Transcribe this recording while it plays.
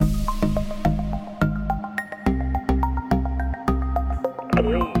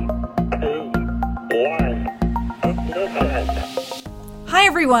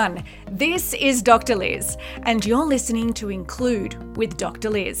everyone, this is Dr. Liz, and you're listening to Include with Dr.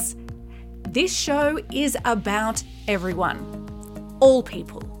 Liz. This show is about everyone, all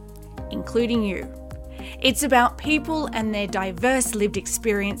people, including you. It's about people and their diverse lived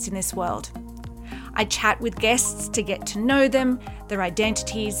experience in this world. I chat with guests to get to know them, their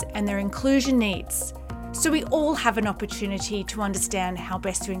identities, and their inclusion needs, so we all have an opportunity to understand how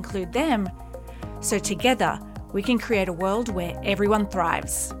best to include them, so together we can create a world where everyone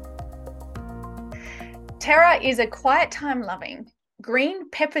thrives. Tera is a quiet time loving, green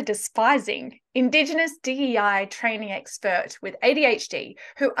pepper despising, Indigenous DEI training expert with ADHD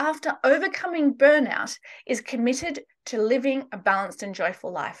who, after overcoming burnout, is committed to living a balanced and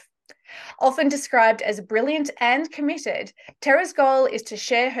joyful life. Often described as brilliant and committed, Tera's goal is to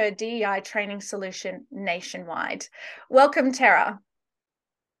share her DEI training solution nationwide. Welcome, Tera.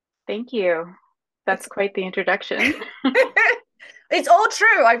 Thank you. That's quite the introduction. It's all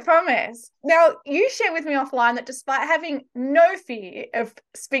true, I promise. Now, you shared with me offline that despite having no fear of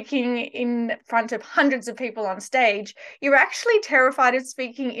speaking in front of hundreds of people on stage, you're actually terrified of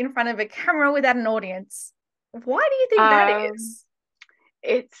speaking in front of a camera without an audience. Why do you think that is?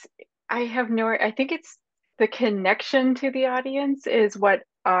 I think it's the connection to the audience is what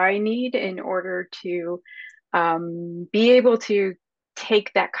I need in order to be able to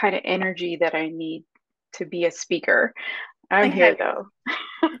take that kind of energy that I need to be a speaker. I'm here though.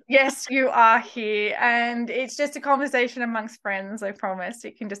 Yes, you are here. And it's just a conversation amongst friends, I promise.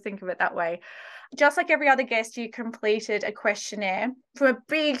 You can just think of it that way. Just like every other guest, you completed a questionnaire from a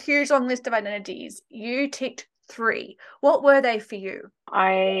big, huge, long list of identities. You ticked 3. What were they for you?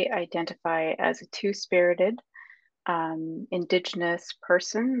 I identify as a two-spirited Indigenous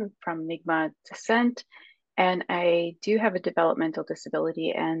person from Mi'kmaq descent, and I do have a developmental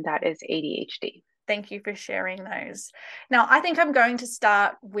disability, and that is ADHD. Thank you for sharing those. Now, I think I'm going to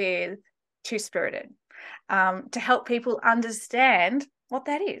start with two-spirited to help people understand what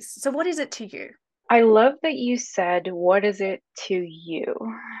that is. So what is it to you? I love that you said, what is it to you?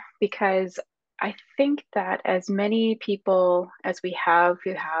 Because I think that as many people as we have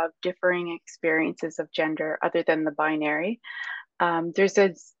who have differing experiences of gender other than the binary, there's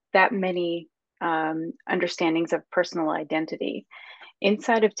that many understandings of personal identity.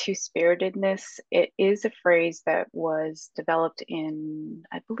 Inside of two-spiritedness, it is a phrase that was developed in,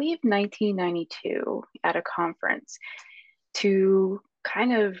 I believe, 1992 at a conference to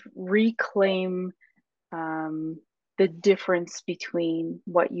kind of reclaim the difference between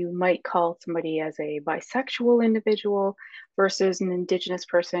what you might call somebody as a bisexual individual versus an Indigenous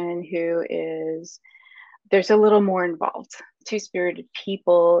person who is, there's a little more involved. Two-spirited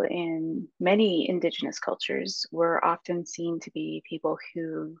people in many Indigenous cultures were often seen to be people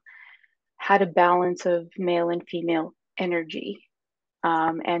who had a balance of male and female energy.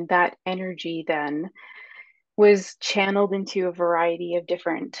 And that energy then was channeled into a variety of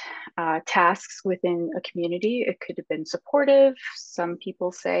different tasks within a community. It could have been supportive. Some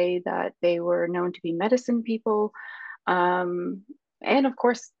people say that they were known to be medicine people. And of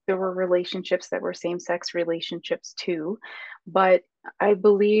course, there were relationships that were same-sex relationships too. But I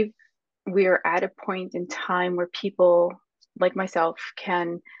believe we are at a point in time where people like myself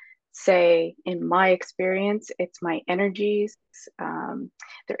can say, in my experience, it's my energies.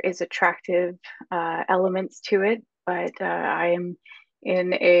 There is attractive elements to it, but I am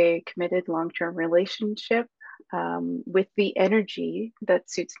in a committed long-term relationship with the energy that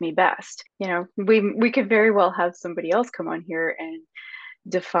suits me best. You know, we could very well have somebody else come on here and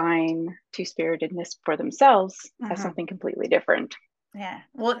define two-spiritedness for themselves as something completely different. Yeah,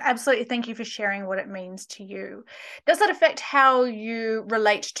 well, absolutely. Thank you for sharing what it means to you. Does that affect how you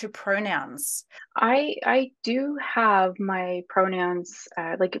relate to pronouns? I do have my pronouns,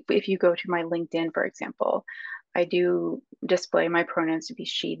 like if you go to my LinkedIn, for example, I do display my pronouns to be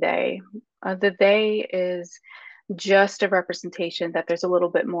she, they. The they is just a representation that there's a little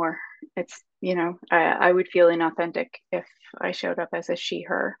bit more. It's, you know, I would feel inauthentic if I showed up as a she,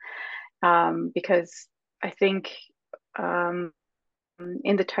 her, because I think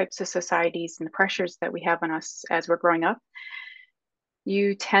in the types of societies and the pressures that we have on us as we're growing up,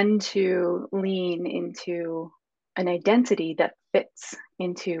 you tend to lean into an identity that fits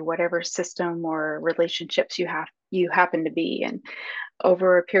into whatever system or relationships you happen to be in.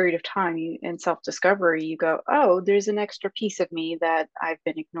 Over a period of time in self-discovery, you go, oh, there's an extra piece of me that I've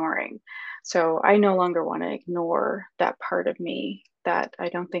been ignoring. So I no longer want to ignore that part of me that I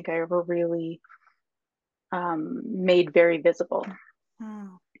don't think I ever really made very visible.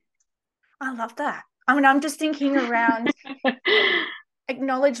 I love that. I mean, I'm just thinking around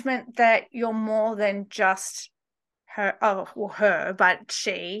acknowledgement that you're more than just her, oh, well, her, but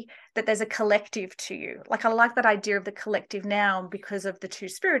she, that there's a collective to you. Like, I like that idea of the collective now because of the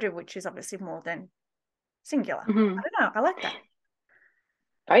two-spirited, which is obviously more than singular. Hmm. I don't know. I like that.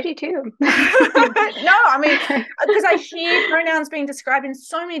 I do too. No, I mean, because I hear pronouns being described in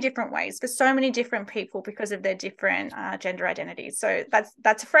so many different ways for so many different people because of their different gender identities. So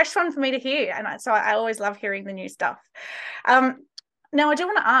that's a fresh one for me to hear, and so I always love hearing the new stuff. Now, I do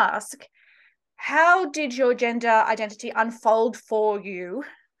want to ask, how did your gender identity unfold for you?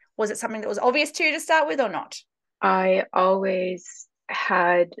 Was it something that was obvious to you to start with or not? I always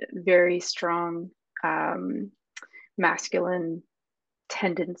had very strong um, masculine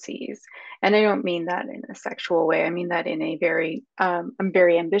tendencies. And I don't mean that in a sexual way. I mean that in a very, I'm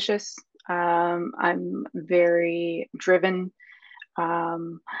very ambitious. I'm very driven. I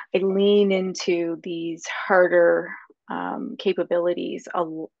lean into these harder capabilities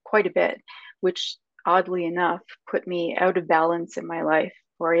quite a bit, which oddly enough put me out of balance in my life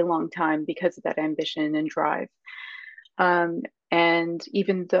for a long time because of that ambition and drive. Um, and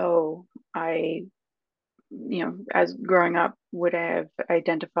even though I, as growing up, would have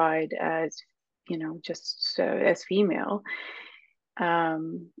identified as, just as female,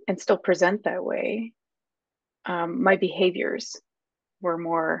 and still present that way, my behaviors were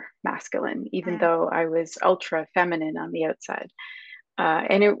more masculine, even Mm. though I was ultra feminine on the outside.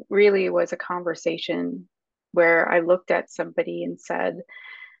 And it really was a conversation where I looked at somebody and said,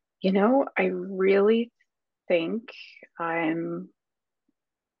 I really think I'm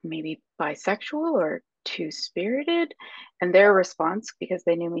maybe bisexual or two-spirited. And their response, because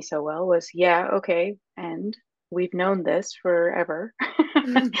they knew me so well, was, yeah, okay. And we've known this forever,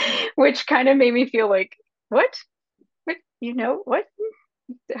 which kind of made me feel like, what? What? You know, what?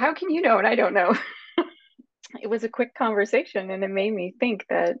 How can you know? And I don't know. It was a quick conversation and it made me think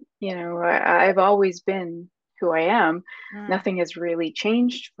that, I've always been who I am. Mm. Nothing has really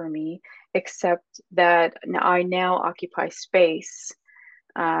changed for me, except that I now occupy space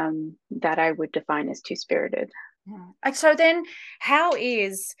that I would define as two-spirited. And so then, how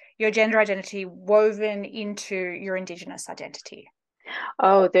is your gender identity woven into your Indigenous identity?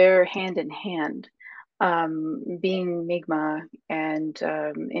 Oh, they're hand in hand. Being Mi'kmaq and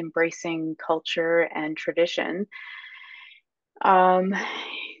embracing culture and tradition. Um,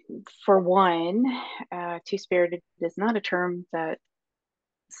 for one, two-spirited is not a term that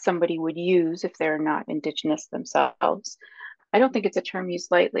somebody would use if they're not Indigenous themselves. I don't think it's a term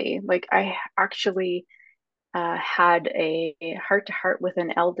used lightly. Like I actually had a heart to heart with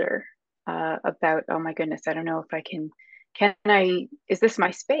an elder about, oh my goodness, I don't know if I can I, is this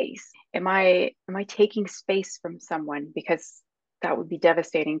my space? Am I taking space from someone? Because that would be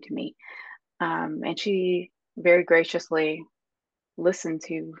devastating to me. And she very graciously listened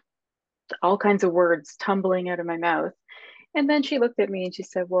to all kinds of words tumbling out of my mouth. And then she looked at me and she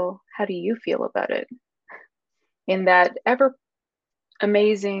said, well, how do you feel about it? In that ever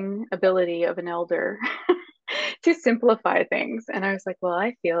amazing ability of an elder to simplify things. And I was like, well,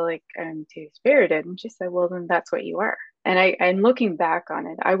 I feel like I'm too spirited. And she said, well, then that's what you are. And looking back on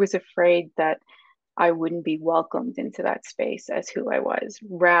it, I was afraid that I wouldn't be welcomed into that space as who I was,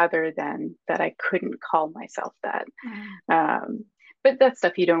 rather than that I couldn't call myself that. Mm. Um, but that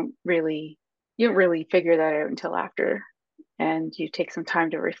stuff you don't really figure that out until after, and you take some time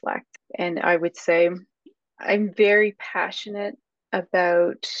to reflect. And I would say I'm very passionate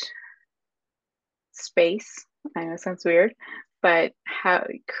about space. I know it sounds weird, but how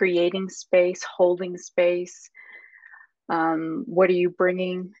creating space, holding space. What are you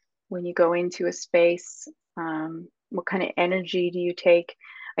bringing when you go into a space? What kind of energy do you take?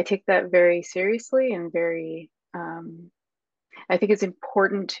 I take that very seriously and I think it's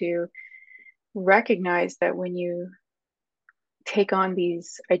important to recognize that when you take on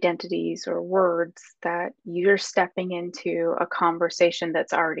these identities or words, that you're stepping into a conversation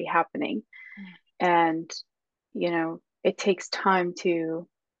that's already happening. And, it takes time to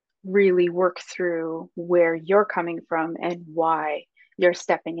really work through where you're coming from and why you're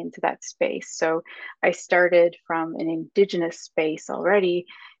stepping into that space. So I started from an Indigenous space already.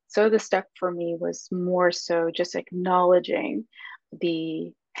 So the step for me was more so just acknowledging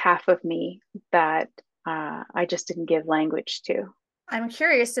the half of me that I just didn't give language to. I'm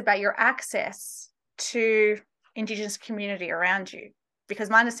curious about your access to Indigenous community around you, because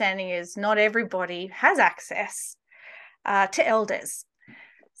my understanding is not everybody has access to elders.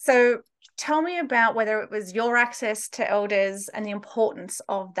 So tell me about whether it was your access to elders and the importance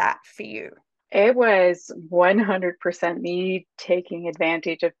of that for you. It was 100% me taking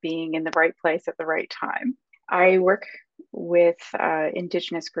advantage of being in the right place at the right time. I work with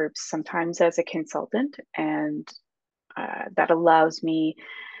Indigenous groups sometimes as a consultant, and that allows me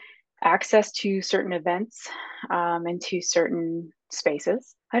access to certain events and to certain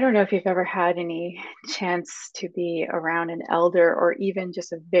spaces. I don't know if you've ever had any chance to be around an elder or even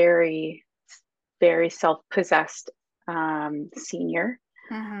just a very, very self-possessed senior,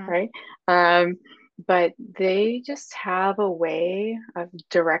 Mm-hmm. right? Um, but they just have a way of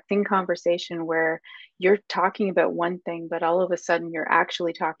directing conversation where you're talking about one thing, but all of a sudden you're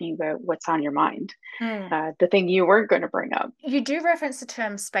actually talking about what's on your mind, Mm. the thing you weren't going to bring up. You do reference the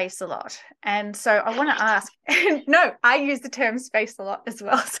term space a lot. And so I want to ask, no, I use the term space a lot as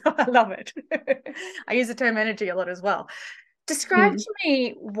well. So I love it. I use the term energy a lot as well. Describe Hmm. to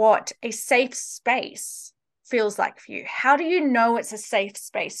me what a safe space feels like for you. How do you know it's a safe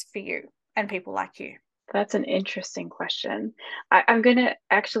space for you and people like you? That's an interesting question. I'm going to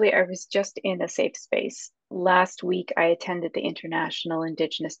actually, I was just in a safe space. Last week, I attended the International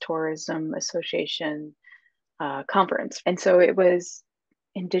Indigenous Tourism Association conference. And so it was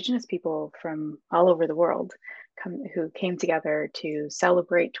Indigenous people from all over the world who came together to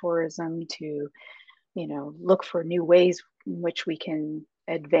celebrate tourism, to, look for new ways in which we can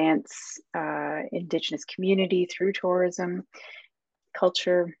advance Indigenous community through tourism,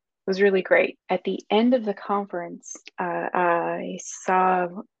 culture. It was really great. At the end of the conference, I saw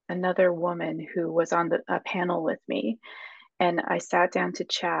another woman who was on a panel with me, and I sat down to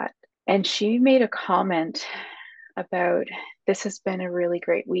chat. And she made a comment about, this has been a really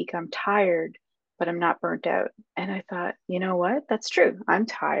great week. I'm tired, but I'm not burnt out. And I thought, you know what? That's true. I'm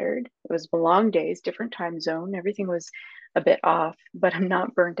tired. It was long days, different time zone. Everything was a bit off, but I'm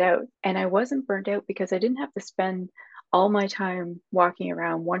not burnt out. And I wasn't burnt out because I didn't have to spend all my time walking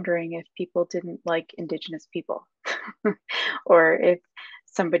around wondering if people didn't like Indigenous people or if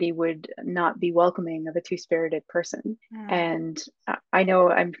somebody would not be welcoming of a two-spirited person. Mm. And I know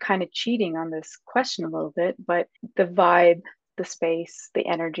I'm kind of cheating on this question a little bit, but the vibe, the space, the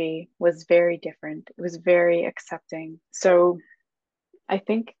energy was very different. It was very accepting. So I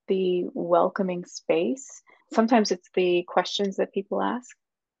think the welcoming space, sometimes it's the questions that people ask.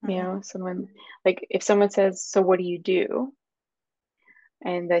 Mm-hmm. Someone, like if someone says, "So what do you do?"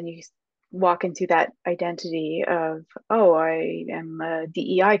 And then you walk into that identity of, "Oh, I am a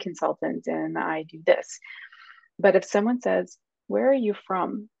DEI consultant and I do this." But if someone says, "Where are you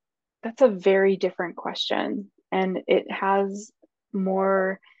from?" That's a very different question. And it has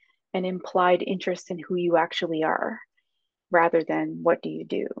more an implied interest in who you actually are rather than what do you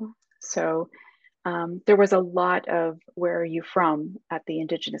do. So there was a lot of "where are you from" at the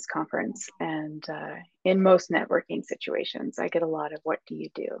Indigenous conference. And in most networking situations, I get a lot of "what do you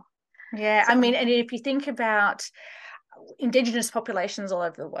do?" Yeah, I So, mean, and if you think about Indigenous populations all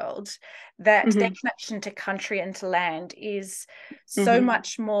over the world, that their mm-hmm, connection to country and to land is so mm-hmm,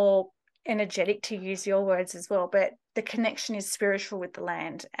 much more energetic, to use your words as well, but the connection is spiritual with the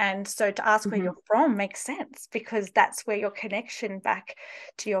land. And so to ask where mm-hmm, you're from makes sense because that's where your connection back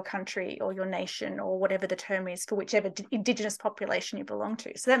to your country or your nation or whatever the term is for whichever Indigenous population you belong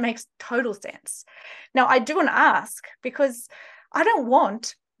to. So that makes total sense. Now, I do want to ask because I don't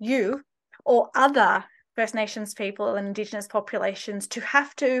want you or other First Nations people and Indigenous populations to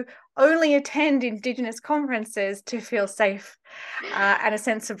have to only attend Indigenous conferences to feel safe and a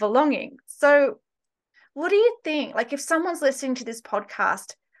sense of belonging. So, what do you think? Like, if someone's listening to this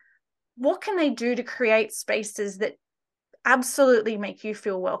podcast, what can they do to create spaces that absolutely make you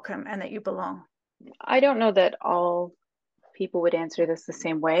feel welcome and that you belong? I don't know that all people would answer this the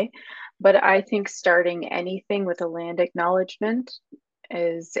same way, but I think starting anything with a land acknowledgement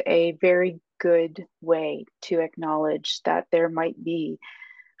is a very good way to acknowledge that there might be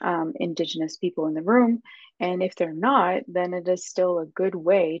Indigenous people in the room. And if they're not, then it is still a good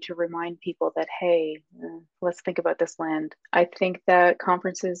way to remind people that, hey, let's think about this land. I think that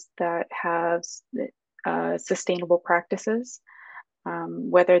conferences that have sustainable practices,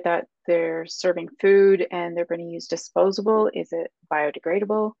 whether that they're serving food and they're going to use disposable, is it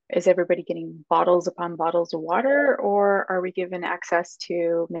biodegradable? Is everybody getting bottles upon bottles of water, or are we given access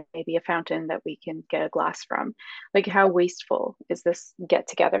to maybe a fountain that we can get a glass from? Like, how wasteful is this get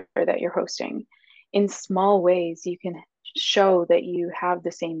together that you're hosting? In small ways, you can show that you have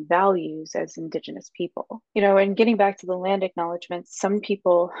the same values as Indigenous people. And getting back to the land acknowledgements, some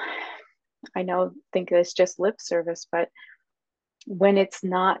people I know think it's just lip service, but when it's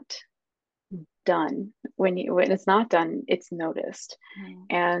not done, when it's not done, it's noticed. Mm.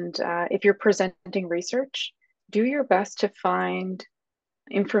 And if you're presenting research, do your best to find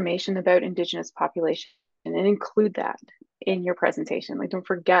information about Indigenous population and include that in your presentation. Like, don't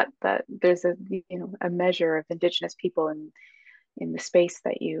forget that there's a measure of Indigenous people in the space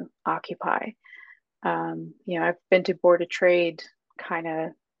that you occupy. I've been to Board of Trade kind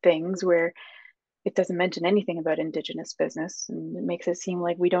of things where it doesn't mention anything about Indigenous business, and it makes it seem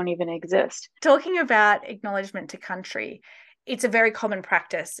like we don't even exist. Talking about acknowledgement to country, it's a very common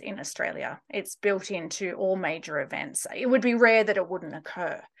practice in Australia. It's built into all major events. It would be rare that it wouldn't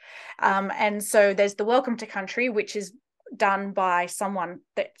occur. And so there's the welcome to country, which is done by someone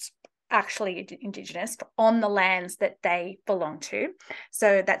that's actually Indigenous on the lands that they belong to.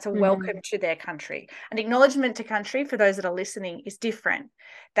 So that's a welcome to their country. An acknowledgement to country, for those that are listening, is different.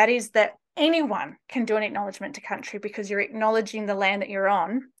 That is that anyone can do an acknowledgement to country because you're acknowledging the land that you're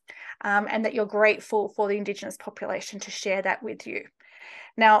on, and that you're grateful for the Indigenous population to share that with you.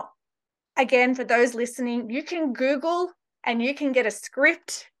 Now, again, for those listening, you can Google and you can get a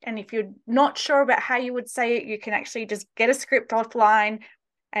script. And if you're not sure about how you would say it, you can actually just get a script offline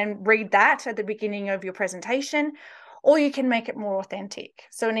and read that at the beginning of your presentation, or you can make it more authentic.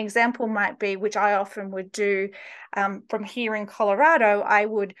 So an example might be, which I often would do from here in Colorado, I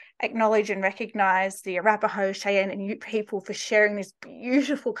would acknowledge and recognize the Arapaho, Cheyenne, and Ute people for sharing this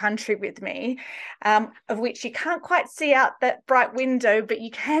beautiful country with me, of which you can't quite see out that bright window, but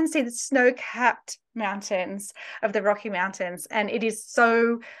you can see the snow-capped mountains of the Rocky Mountains. And it is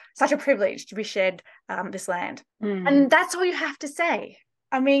such a privilege to be shared this land. And that's all you have to say.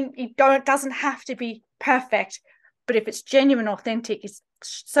 I mean, it doesn't have to be perfect, but if it's genuine, authentic, it's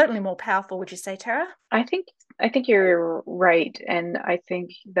certainly more powerful. Would you say, Tera? I think you're right, and I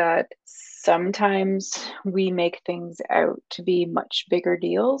think that sometimes we make things out to be much bigger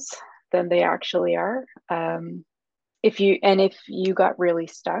deals than they actually are. If you got really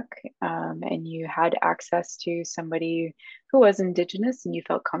stuck, and you had access to somebody who was Indigenous and you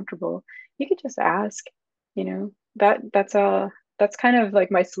felt comfortable, you could just ask. You know, that's kind of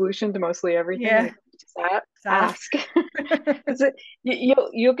like my solution to mostly everything. Yeah. Like, just ask.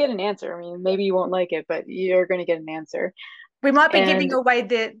 You'll get an answer. I mean, maybe you won't like it, but you're going to get an answer. We might be giving And away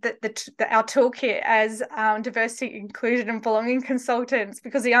our toolkit as diversity, inclusion, and belonging consultants,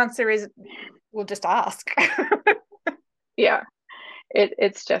 because the answer is we'll just ask. yeah,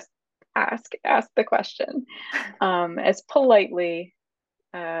 it's just ask the question, as politely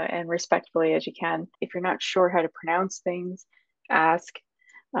and respectfully as you can. If you're not sure how to pronounce things, ask.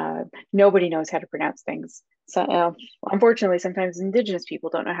 Nobody knows how to pronounce things. So, unfortunately, sometimes Indigenous people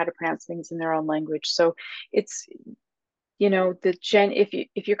don't know how to pronounce things in their own language. So it's,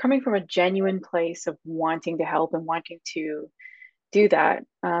 if you're coming from a genuine place of wanting to help and wanting to do that,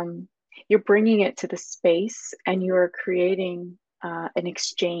 you're bringing it to the space, and you're creating an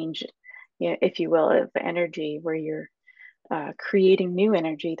exchange, if you will, of energy, where you're creating new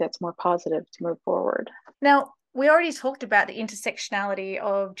energy that's more positive to move forward. Now, we already talked about the intersectionality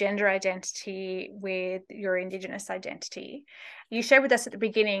of gender identity with your Indigenous identity. You shared with us at the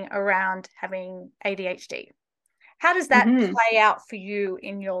beginning around having ADHD. How does that play out for you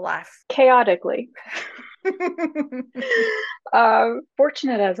in your life? Chaotically.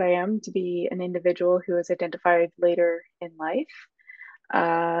 Fortunate as I am to be an individual who is identified later in life,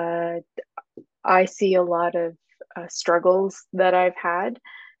 I see a lot of struggles that I've had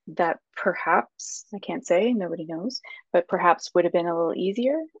that perhaps, I can't say, nobody knows, but perhaps would have been a little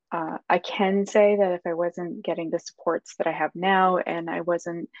easier. I can say that if I wasn't getting the supports that I have now, and I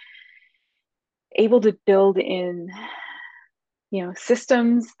wasn't able to build in,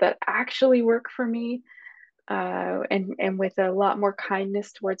 systems that actually work for me, and with a lot more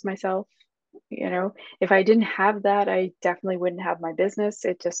kindness towards myself, if I didn't have that, I definitely wouldn't have my business.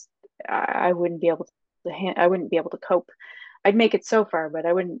 I wouldn't be able I wouldn't be able to cope. I'd make it so far, but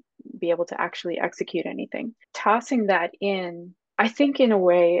I wouldn't be able to actually execute anything. Tossing that in, I think in a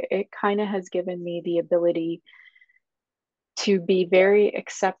way, it kind of has given me the ability to be very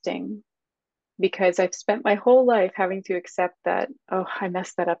accepting, because I've spent my whole life having to accept that, oh, I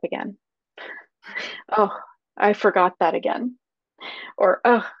messed that up again. Oh, I forgot that again. Or,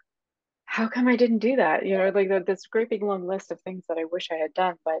 oh, how come I didn't do that? Like this great big long list of things that I wish I had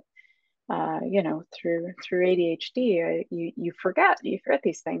done, but through ADHD, you forget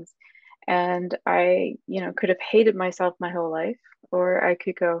these things. And I, could have hated myself my whole life, or I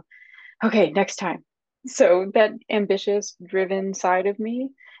could go, okay, next time. So that ambitious, driven side of me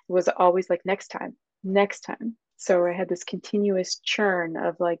was always like, next time, next time. So I had this continuous churn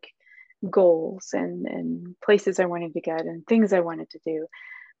of like goals and places I wanted to get and things I wanted to do.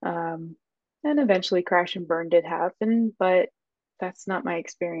 And eventually crash and burn did happen, but that's not my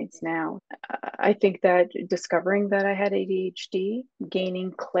experience now. I think that discovering that I had ADHD,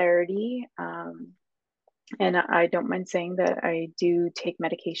 gaining clarity, and I don't mind saying that I do take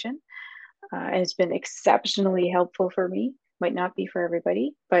medication, and it's been exceptionally helpful for me. might not be for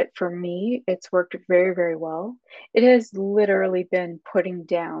everybody, but for me, it's worked very, very well. It has literally been putting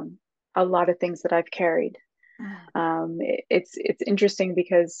down a lot of things that I've carried. Mm. It's interesting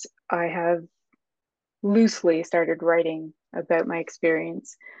because I have loosely started writing about my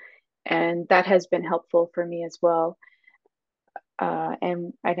experience, and that has been helpful for me as well.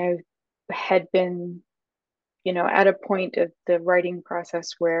 And I had been, at a point of the writing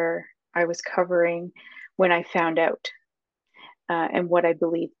process where I was covering when I found out, and what I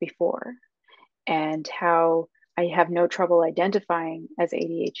believed before, and how I have no trouble identifying as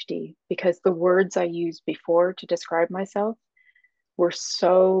ADHD because the words I used before to describe myself were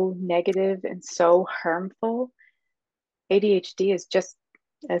so negative and so harmful. ADHD is just,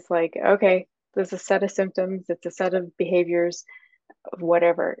 it's like, okay, there's a set of symptoms, it's a set of behaviors,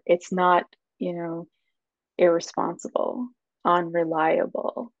 whatever. It's not, irresponsible,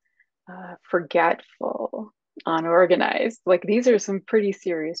 unreliable, forgetful, unorganized. Like these are some pretty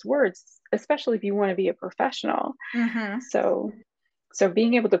serious words, especially if you want to be a professional. Mm-hmm. So, so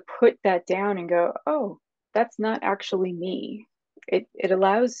being able to put that down and go, oh, that's not actually me. It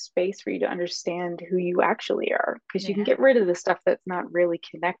allows space for you to understand who you actually are because you can Yeah. get rid of the stuff that's not really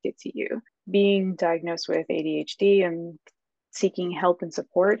connected to you. Being diagnosed with ADHD and seeking help and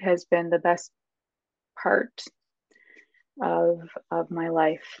support has been the best part of my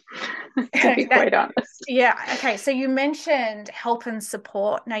life, to be That, quite honest. yeah. Okay. So you mentioned help and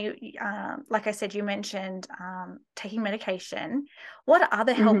support. Now, like I said, you mentioned taking medication. What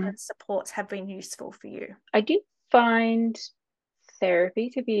other help Mm-hmm. and supports have been useful for you? I do find therapy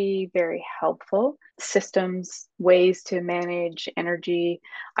to be very helpful. Systems, ways to manage energy.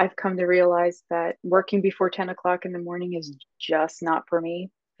 I've come to realize that working before 10 o'clock in the morning is just not for me.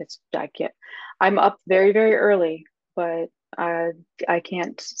 I can't, I'm up very, very early, but uh, I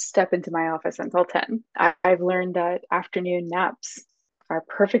can't step into my office until 10. I've learned that afternoon naps are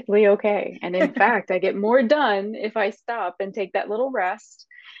perfectly okay. And in fact, I get more done if I stop and take that little rest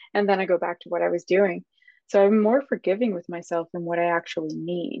and then I go back to what I was doing. So I'm more forgiving with myself than what I actually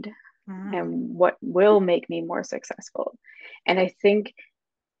need Mm. and what will make me more successful. And I think,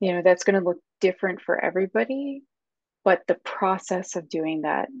 that's going to look different for everybody, but the process of doing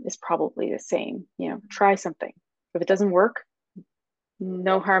that is probably the same. Try something. If it doesn't work,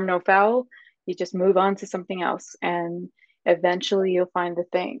 no harm, no foul. You just move on to something else and eventually you'll find the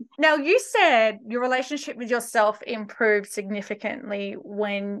thing. Now, you said your relationship with yourself improved significantly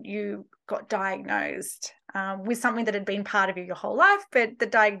when you got diagnosed with something that had been part of you your whole life, but the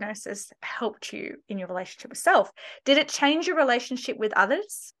diagnosis helped you in your relationship with self. Did it change your relationship with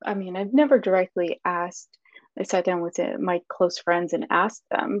others? I mean, I've never directly asked, I sat down with my close friends and asked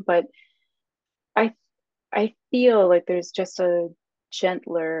them, but I I feel like there's just a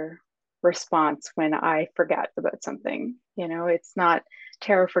gentler response when I forget about something. It's not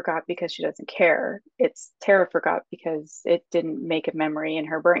Tara forgot because she doesn't care. It's Tara forgot because it didn't make a memory in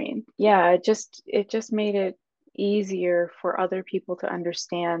her brain. Yeah, it just made it easier for other people to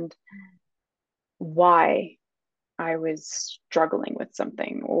understand why I was struggling with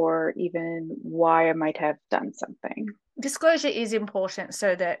something or even why I might have done something. Disclosure is important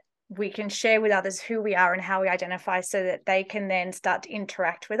so that we can share with others who we are and how we identify so that they can then start to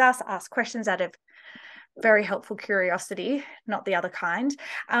interact with us, ask questions out of very helpful curiosity, not the other kind,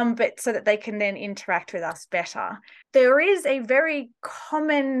 but so that they can then interact with us better. There is a very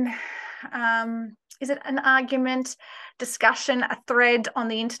common, is it an argument, discussion, a thread on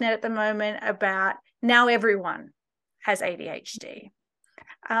the internet at the moment about now everyone has ADHD.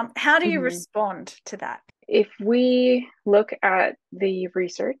 How do you Mhm. respond to that? If we look at the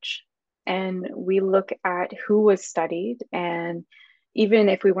research and we look at who was studied, and even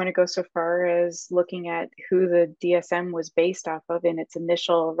if we want to go so far as looking at who the DSM was based off of in its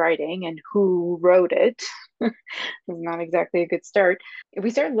initial writing and who wrote it, is not exactly a good start. If we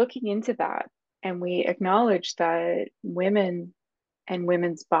start looking into that and we acknowledge that women and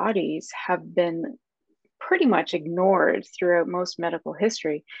women's bodies have been pretty much ignored throughout most medical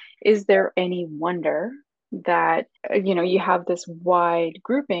history, is there any wonder that you have this wide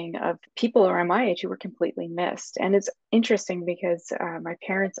grouping of people around my age who were completely missed? And it's interesting because my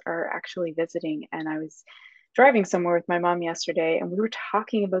parents are actually visiting, and I was driving somewhere with my mom yesterday, and we were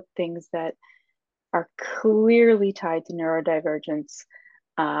talking about things that are clearly tied to neurodivergence,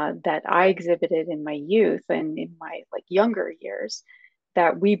 that I exhibited in my youth and in my like younger years,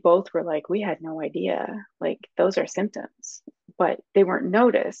 that we both were like, we had no idea. Like those are symptoms, but they weren't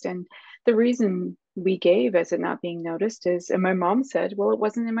noticed. And the reason we gave as it not being noticed is, and my mom said, well, it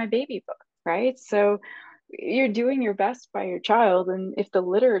wasn't in my baby book, right? So you're doing your best by your child. And if the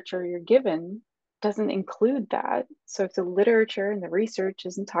literature you're given doesn't include that. So if the literature and the research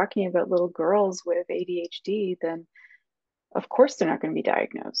isn't talking about little girls with ADHD, then of course they're not going to be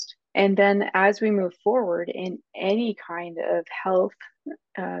diagnosed. And then as we move forward in any kind of health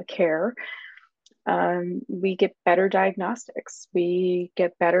care, we get better diagnostics, we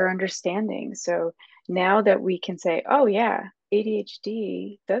get better understanding. So now that we can say, oh, yeah,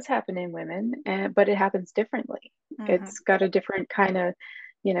 ADHD does happen in women, but it happens differently. It's got a different kind of,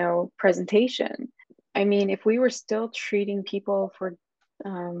 presentation. I mean, if we were still treating people for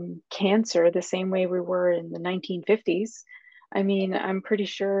cancer the same way we were in the 1950s, I mean, I'm pretty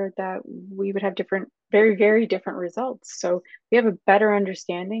sure that we would have different, very, very different results. So we have a better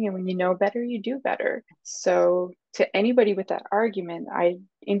understanding, and when you know better, you do better. So to anybody with that argument, I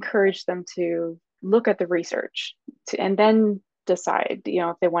encourage them to look at the research and then decide,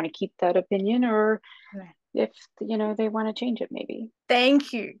 if they want to keep that opinion or if, they want to change it maybe.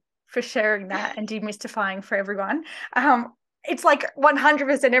 Thank you for sharing that and demystifying for everyone. It's like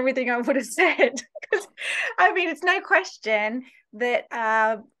 100% everything I would have said. I mean, it's no question that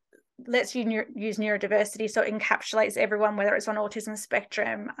let's use neurodiversity, so it encapsulates everyone, whether it's on autism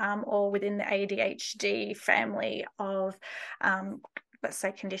spectrum or within the ADHD family of, let's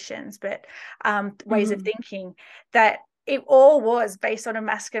say, conditions, but ways of thinking, that it all was based on a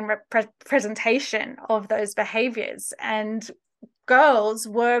masculine representation of those behaviors. And girls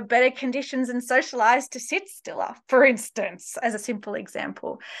were better conditions and socialized to sit stiller, for instance, as a simple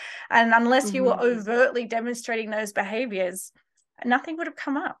example. And unless you were overtly demonstrating those behaviors, nothing would have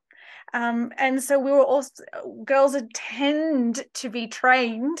come up. And so we were also, girls tend to be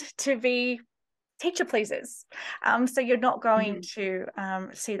trained to be teacher pleasers. So you're not going to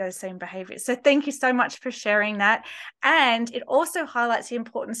see those same behaviors. So thank you so much for sharing that. And it also highlights the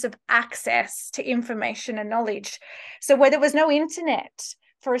importance of access to information and knowledge. So where there was no internet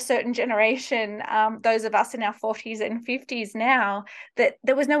for a certain generation, those of us in our 40s and 50s now, that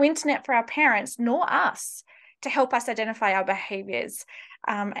there was no internet for our parents nor us to help us identify our behaviors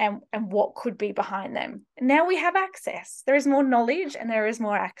and what could be behind them. Now we have access. There is more knowledge and there is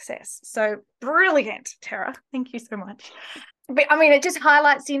more access. So brilliant, Tera. Thank you so much. But I mean, it just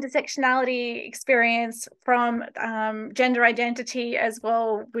highlights the intersectionality experience from gender identity as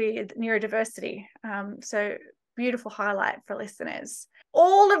well with neurodiversity. So beautiful highlight for listeners.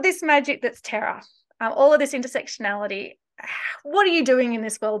 All of this magic that's Tera, all of this intersectionality, what are you doing in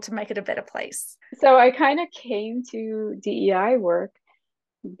this world to make it a better place? So I kind of came to DEI work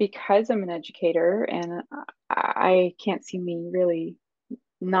because I'm an educator, and I can't see me really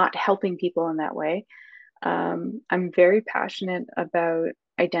not helping people in that way. I'm very passionate about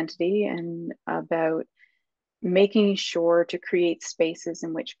identity and about making sure to create spaces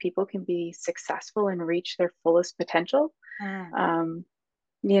in which people can be successful and reach their fullest potential.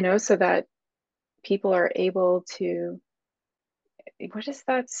 So that people are able to, what is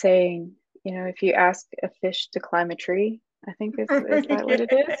that saying? If you ask a fish to climb a tree, I think is that what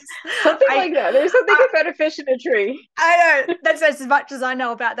it is? Something like that. There's something about a fish in a tree. I know. That's as much as I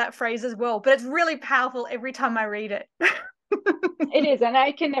know about that phrase as well, but it's really powerful every time I read it. It is, and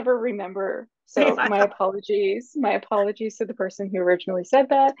I can never remember. So my apologies. My apologies to the person who originally said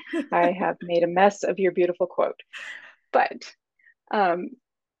that. I have made a mess of your beautiful quote. But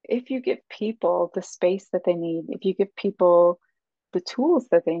if you give people the space that they need, if you give people the tools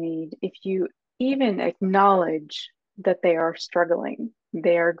that they need, if you even acknowledge that they are struggling,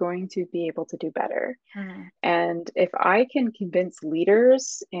 they are going to be able to do better. And if I can convince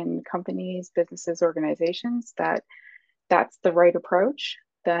leaders in companies, businesses, organizations that that's the right approach,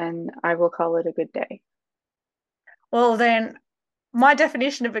 then I will call it a good day. Well, then my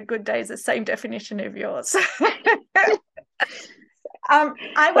definition of a good day is the same definition of yours.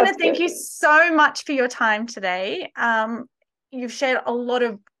 I want to thank you so much for your time today. You've shared a lot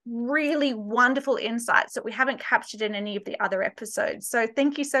of really wonderful insights that we haven't captured in any of the other episodes. So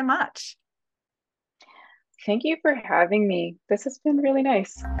thank you so much. Thank you for having me. This has been really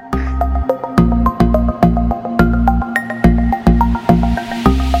nice.